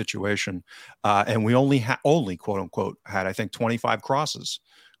the situation. And we only quote unquote had, I think, 25 crosses,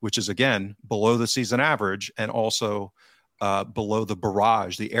 which is again below the season average, and also below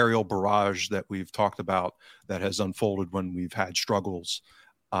the aerial barrage that we've talked about that has unfolded when we've had struggles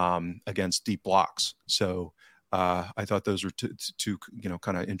against deep blocks. So I thought those were two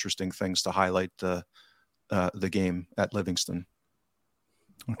kind of interesting things to highlight the game at Livingston.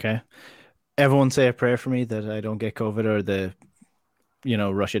 Okay. Everyone say a prayer for me that I don't get COVID,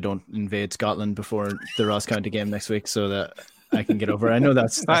 or Russia don't invade Scotland before the Ross County game next week, so that I can get over. I know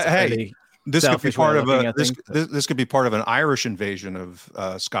that's hey. This could be part of this could be part of an Irish invasion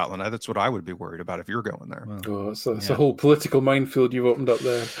of Scotland. That's what I would be worried about if you're going there. Well, it's a whole political minefield you've opened up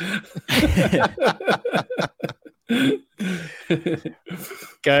there.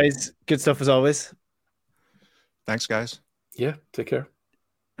 Guys, good stuff as always. Thanks, guys. Yeah, take care.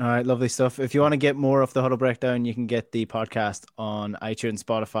 All right, lovely stuff. If you want to get more of the Huddle Breakdown, you can get the podcast on iTunes,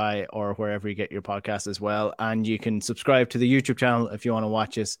 Spotify, or wherever you get your podcast as well. And you can subscribe to the YouTube channel if you want to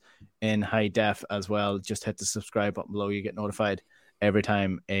watch us in high def as well. Just hit the subscribe button below. You get notified every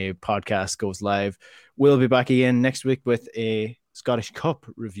time a podcast goes live. We'll be back again next week with a Scottish Cup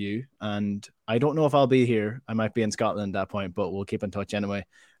review. And I don't know if I'll be here. I might be in Scotland at that point, but we'll keep in touch anyway.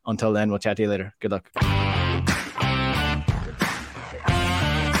 Until then, we'll chat to you later. Good luck.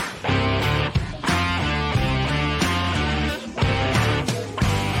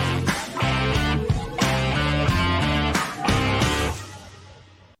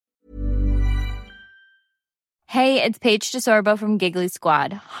 Hey, it's Paige DeSorbo from Giggly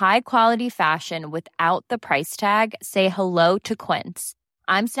Squad. High quality fashion without the price tag. Say hello to Quince.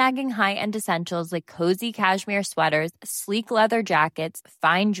 I'm snagging high-end essentials like cozy cashmere sweaters, sleek leather jackets,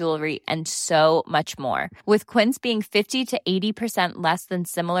 fine jewelry, and so much more. With Quince being 50 to 80% less than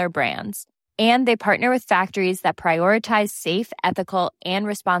similar brands. And they partner with factories that prioritize safe, ethical, and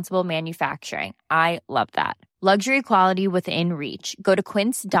responsible manufacturing. I love that. Luxury quality within reach. Go to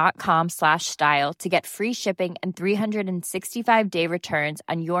quince.com/style to get free shipping and 365-day returns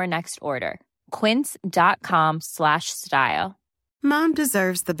on your next order. Quince.com/style. Mom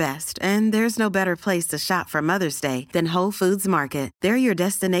deserves the best, and there's no better place to shop for Mother's Day than Whole Foods Market. They're your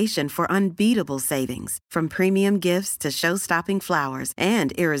destination for unbeatable savings, from premium gifts to show-stopping flowers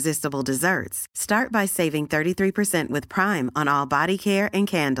and irresistible desserts. Start by saving 33% with Prime on all body care and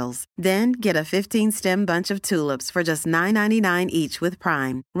candles. Then get a 15-stem bunch of tulips for just $9.99 each with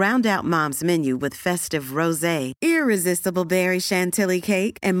Prime. Round out Mom's menu with festive rosé, irresistible berry chantilly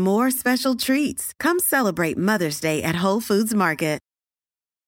cake, and more special treats. Come celebrate Mother's Day at Whole Foods Market.